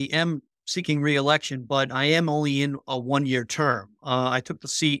am seeking reelection, but I am only in a 1 year term. I took the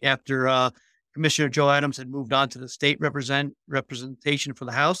seat after Commissioner Joe Adams had moved on to the state representation for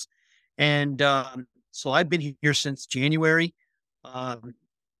the House. And so I've been here since January. Um,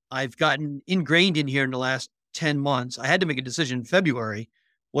 I've gotten ingrained in here in the last 10 months. I had to make a decision in February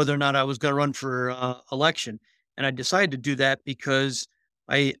whether or not I was going to run for election. And I decided to do that because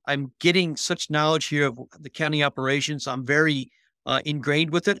I'm getting such knowledge here of the county operations. I'm very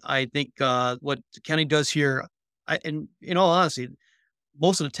ingrained with it. I think what the county does here, and in all honesty,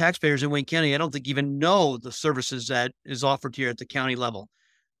 most of the taxpayers in Wayne County, I don't think even know the services that is offered here at the county level.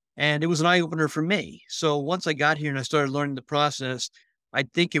 And it was an eye opener for me. So once I got here and I started learning the process, I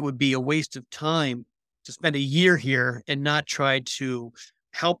think it would be a waste of time to spend a year here and not try to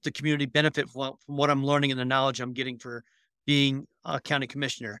help the community benefit from what I'm learning and the knowledge I'm getting for being a county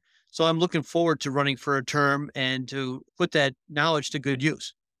commissioner. So I'm looking forward to running for a term and to put that knowledge to good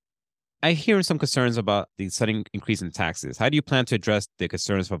use. I hear some concerns about the sudden increase in taxes. How do you plan to address the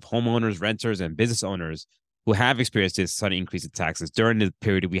concerns of homeowners, renters, and business owners who have experienced this sudden increase in taxes during the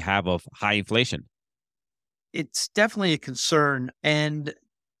period we have of high inflation? It's definitely a concern. And,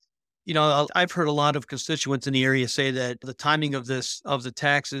 I've heard a lot of constituents in the area say that the timing of the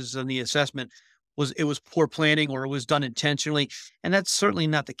taxes and the assessment was poor planning or it was done intentionally. And that's certainly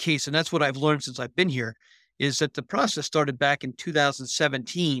not the case. And that's what I've learned since I've been here is that the process started back in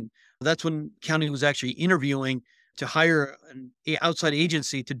 2017. That's when county was actually interviewing to hire an outside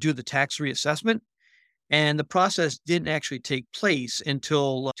agency to do the tax reassessment. And the process didn't actually take place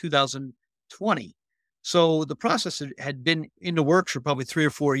until 2020. So the process had been in the works for probably 3 or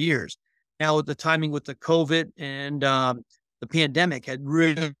 4 years. Now, the timing with the COVID and the pandemic had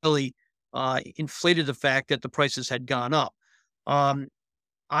really inflated the fact that the prices had gone up. Um,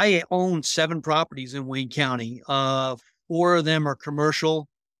 I own 7 properties in Wayne County. 4 of them are commercial,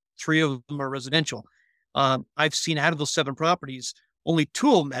 3 of them are residential. I've seen out of those 7 properties, only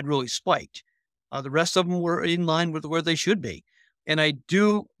 2 of them had really spiked. The rest of them were in line with where they should be. And I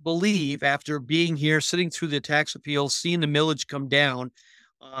do believe after being here, sitting through the tax appeals, seeing the millage come down,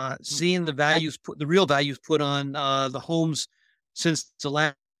 seeing the real values put on the homes since the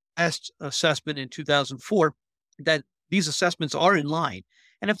last assessment in 2004, that these assessments are in line.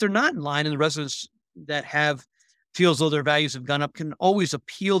 And if they're not in line and the residents that have feel as though their values have gone up can always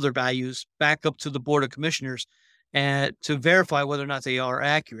appeal their values back up to the Board of Commissioners and to verify whether or not they are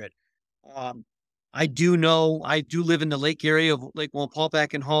accurate. Um, I do know I do live in the lake area of Lake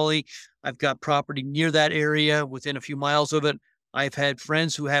Wallenpaupack and Hawley. I've got property near that area within a few miles of it. I've had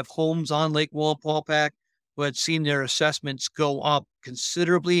friends who have homes on Lake Wallenpaupack who had seen their assessments go up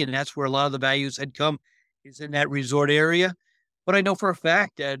considerably, and that's where a lot of the values had come is in that resort area. But I know for a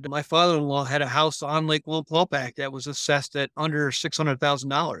fact that my father-in-law had a house on Lake Wallenpaupack that was assessed at under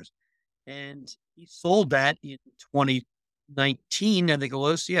 $600,000. And he sold that in 2019. I think it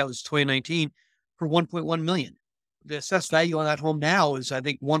was. Yeah, it was 2019 for 1.1 million. The assessed value on that home now is, I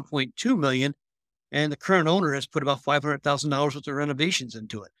think, 1.2 million. And the current owner has put about $500,000 worth of renovations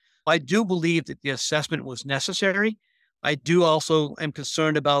into it. I do believe that the assessment was necessary. I do also am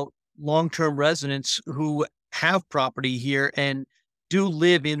concerned about long-term residents who have property here and do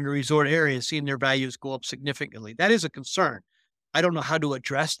live in a resort area, seeing their values go up significantly. That is a concern. I don't know how to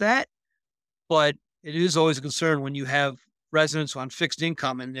address that, but it is always a concern when you have residents on fixed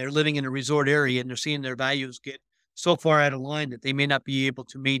income and they're living in a resort area and they're seeing their values get so far out of line that they may not be able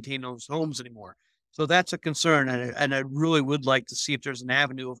to maintain those homes anymore. So that's a concern. And I really would like to see if there's an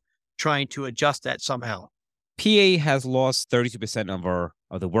avenue of trying to adjust that somehow. PA has lost 32%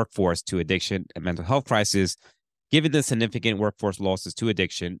 of the workforce to addiction and mental health crisis. Given the significant workforce losses to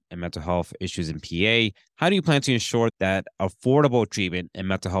addiction and mental health issues in PA, how do you plan to ensure that affordable treatment and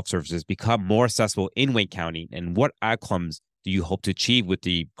mental health services become more accessible in Wayne County? And what outcomes do you hope to achieve with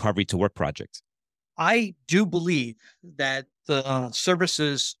the Recovery to Work project? I do believe that the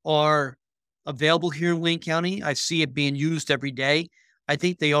services are available here in Wayne County. I see it being used every day. I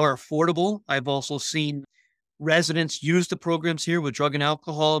think they are affordable. I've also seen residents use the programs here with drug and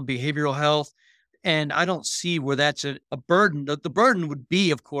alcohol, behavioral health, and I don't see where that's a burden. The burden would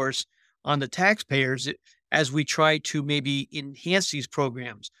be, of course, on the taxpayers as we try to maybe enhance these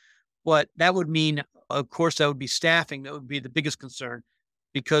programs. But that would mean, of course, that would be staffing. That would be the biggest concern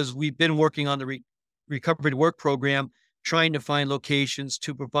because we've been working on the Recovery to Work program, trying to find locations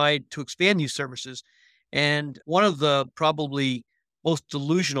to expand these services. And one of the probably most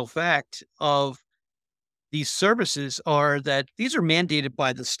delusional fact of these services are that these are mandated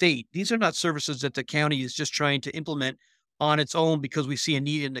by the state. These are not services that the county is just trying to implement on its own because we see a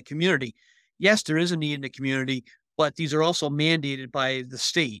need in the community. Yes, there is a need in the community, but these are also mandated by the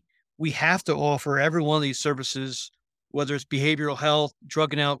state. We have to offer every one of these services, whether it's behavioral health,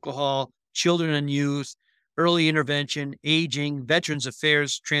 drug and alcohol, children and youth, early intervention, aging, veterans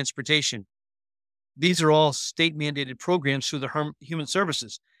affairs, transportation. These are all state mandated programs through the human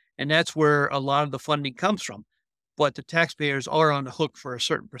services. And that's where a lot of the funding comes from. But the taxpayers are on the hook for a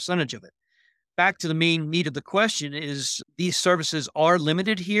certain percentage of it. Back to the main meat of the question is these services are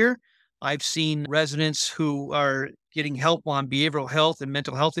limited here. I've seen residents who are getting help on behavioral health and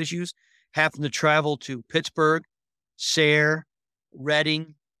mental health issues having to travel to Pittsburgh, Sayre,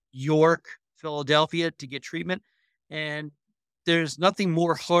 Reading, York, Philadelphia to get treatment. And there's nothing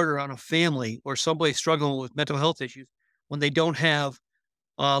more harder on a family or somebody struggling with mental health issues when they don't have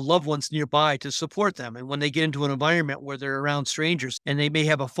loved ones nearby to support them. And when they get into an environment where they're around strangers and they may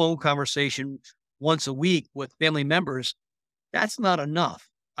have a phone conversation once a week with family members, that's not enough.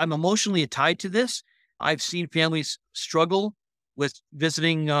 I'm emotionally tied to this. I've seen families struggle with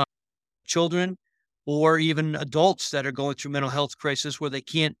visiting children or even adults that are going through mental health crisis where they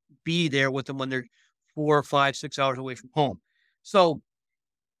can't be there with them when they're 4 or 5, 6 hours away from home. So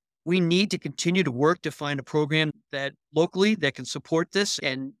we need to continue to work to find a program that locally that can support this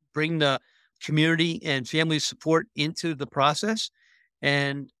and bring the community and family support into the process.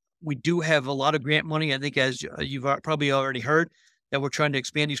 And we do have a lot of grant money. I think, as you've probably already heard, that we're trying to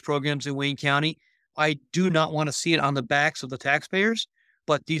expand these programs in Wayne County. I do not want to see it on the backs of the taxpayers,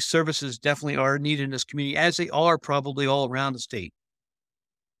 but these services definitely are needed in this community, as they are probably all around the state.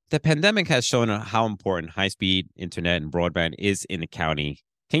 The pandemic has shown how important high-speed internet and broadband is in the county.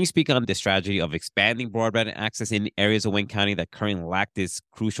 Can you speak on the strategy of expanding broadband access in areas of Wayne County that currently lack this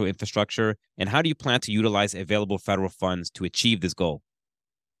crucial infrastructure? And how do you plan to utilize available federal funds to achieve this goal?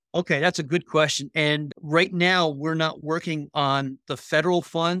 Okay, that's a good question. And right now, we're not working on the federal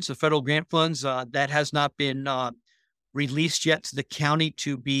funds, the federal grant funds. That has not been released yet to the county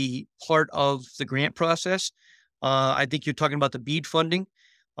to be part of the grant process. I think you're talking about the BEAD funding.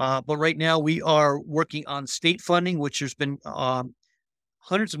 But right now, we are working on state funding, which there's been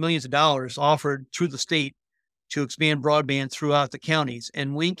hundreds of millions of dollars offered through the state to expand broadband throughout the counties.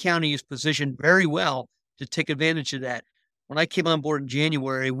 And Wayne County is positioned very well to take advantage of that. When I came on board in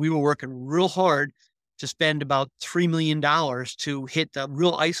January, we were working real hard to spend about $3 million to hit the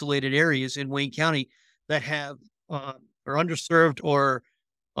real isolated areas in Wayne County that have are underserved or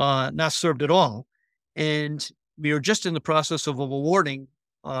not served at all. And we are just in the process of awarding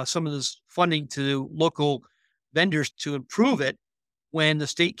some of this funding to local vendors to improve it when the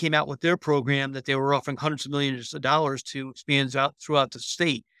state came out with their program that they were offering hundreds of millions of dollars to expand out throughout the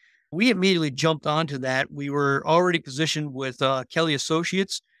state. We immediately jumped onto that. We were already positioned with Kelly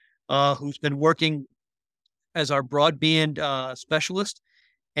Associates, who's been working as our broadband specialist.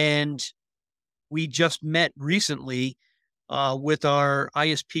 And we just met recently with our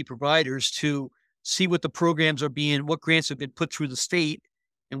ISP providers to see what the programs are being, what grants have been put through the state.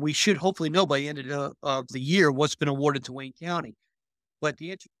 And we should hopefully know by the end of the year what's been awarded to Wayne County. But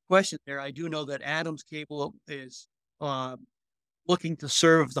the answer to the question there, I do know that Adams Cable is looking to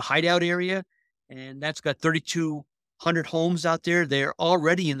serve the Hideout area, and that's got 3,200 homes out there. They're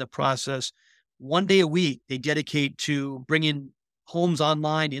already in the process. One day a week, they dedicate to bringing homes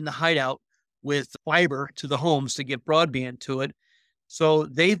online in the Hideout with fiber to the homes to get broadband to it. So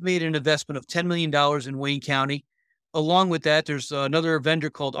they've made an investment of $10 million in Wayne County. Along with that, there's another vendor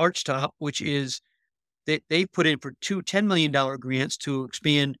called Archtop, which is they put in for two $10 million grants to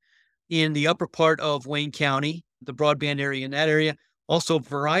expand in the upper part of Wayne County, the broadband area in that area. Also,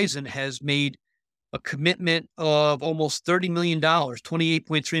 Verizon has made a commitment of almost $30 million,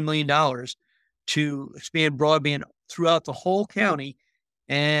 $28.3 million to expand broadband throughout the whole county.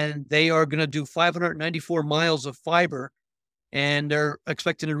 And they are going to do 594 miles of fiber, and they're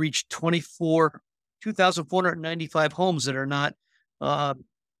expecting to reach 2,495 homes that are not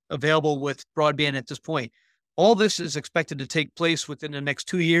available with broadband at this point. All this is expected to take place within the next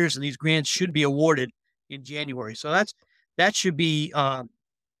 2 years, and these grants should be awarded in January. So that should be a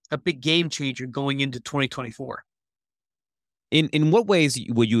big game changer going into 2024. In what ways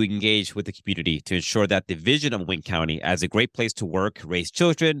will you engage with the community to ensure that the vision of Wayne County as a great place to work, raise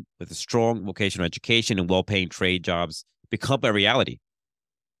children with a strong vocational education and well-paying trade jobs become a reality?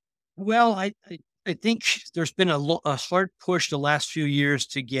 Well, I think there's been a hard push the last few years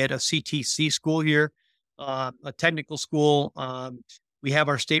to get a CTC school here, a technical school. We have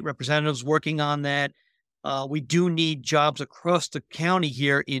our state representatives working on that. We do need jobs across the county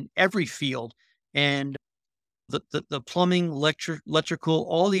here in every field. And the plumbing, electrical,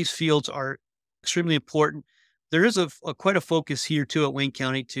 all these fields are extremely important. There is quite a focus here too at Wayne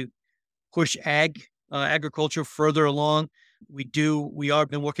County to push ag agriculture further along. We are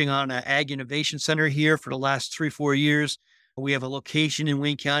been working on an ag innovation center here for the last 3-4 years. We have a location in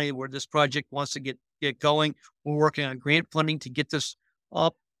Wayne County where this project wants to get going. We're working on grant funding to get this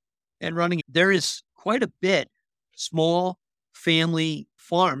up and running. There is quite a bit small family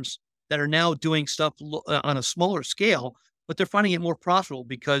farms that are now doing stuff on a smaller scale, but they're finding it more profitable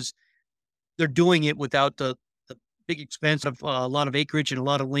because they're doing it without the big expense of a lot of acreage and a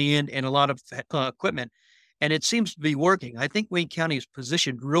lot of land and a lot of equipment. And it seems to be working. I think Wayne County is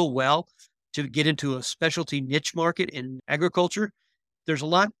positioned real well to get into a specialty niche market in agriculture. There's a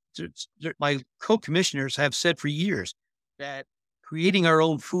lot. My co-commissioners have said for years that creating our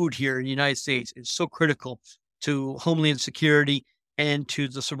own food here in the United States is so critical to homeland security and to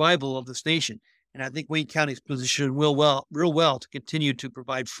the survival of this nation. And I think Wayne County is positioned real well to continue to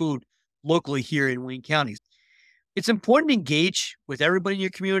provide food locally here in Wayne County. It's important to engage with everybody in your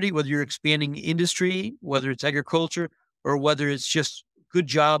community, whether you're expanding industry, whether it's agriculture, or whether it's just good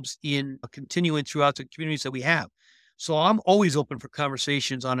jobs in continuing throughout the communities that we have. So I'm always open for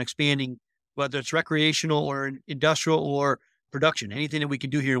conversations on expanding, whether it's recreational or industrial or production, anything that we can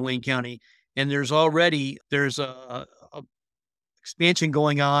do here in Wayne County. And there's a expansion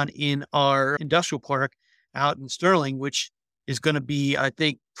going on in our industrial park out in Sterling, which is going to be, I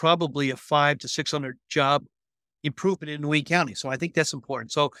think, probably a 500 to 600 job improvement in Wayne County. So I think that's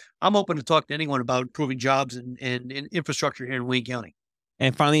important. So I'm open to talk to anyone about improving jobs and infrastructure here in Wayne County.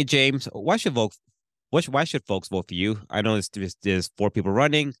 And finally, James, why should folks vote for you? I know there's 4 people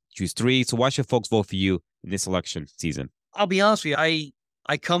running, choose 3. So why should folks vote for you in this election season? I'll be honest with you.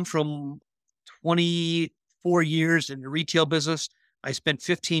 I come from 24 years in the retail business. I spent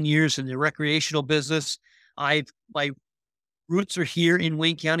 15 years in the recreational business. My roots are here in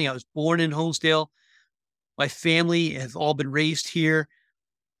Wayne County. I was born in Honesdale. My family has all been raised here.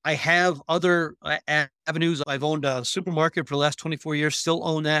 I have other avenues. I've owned a supermarket for the last 24 years, still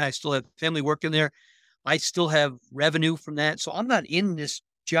own that. I still have family working there. I still have revenue from that. So I'm not in this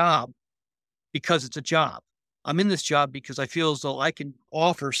job because it's a job. I'm in this job because I feel as though I can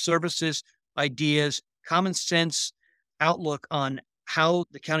offer services, ideas, common sense outlook on how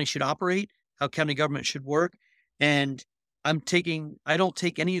the county should operate, how county government should work. And I don't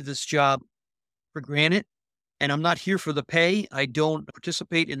take any of this job for granted. And I'm not here for the pay. I don't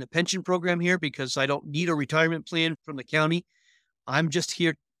participate in the pension program here because I don't need a retirement plan from the county. I'm just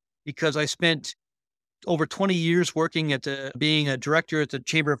here because I spent over 20 years working being a director at the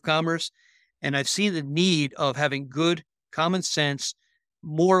Chamber of Commerce. And I've seen the need of having good common sense,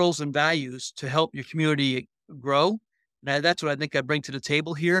 morals and values to help your community grow. Now, that's what I think I bring to the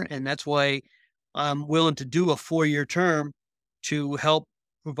table here. And that's why I'm willing to do a 4-year term to help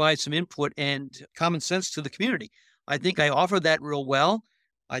provide some input and common sense to the community. I think I offer that real well.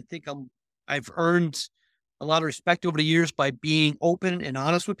 I think I've earned a lot of respect over the years by being open and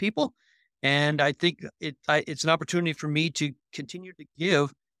honest with people. And I think it's an opportunity for me to continue to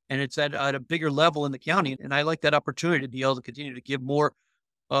give, and it's at a bigger level in the county. And I like that opportunity to be able to continue to give more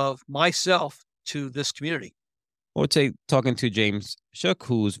of myself to this community. We'll take talking to James Shook,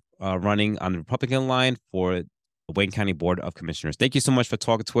 who's running on the Republican line for the Wayne County Board of Commissioners. Thank you so much for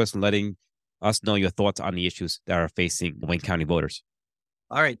talking to us and letting us know your thoughts on the issues that are facing Wayne County voters.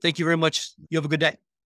 All right. Thank you very much. You have a good day.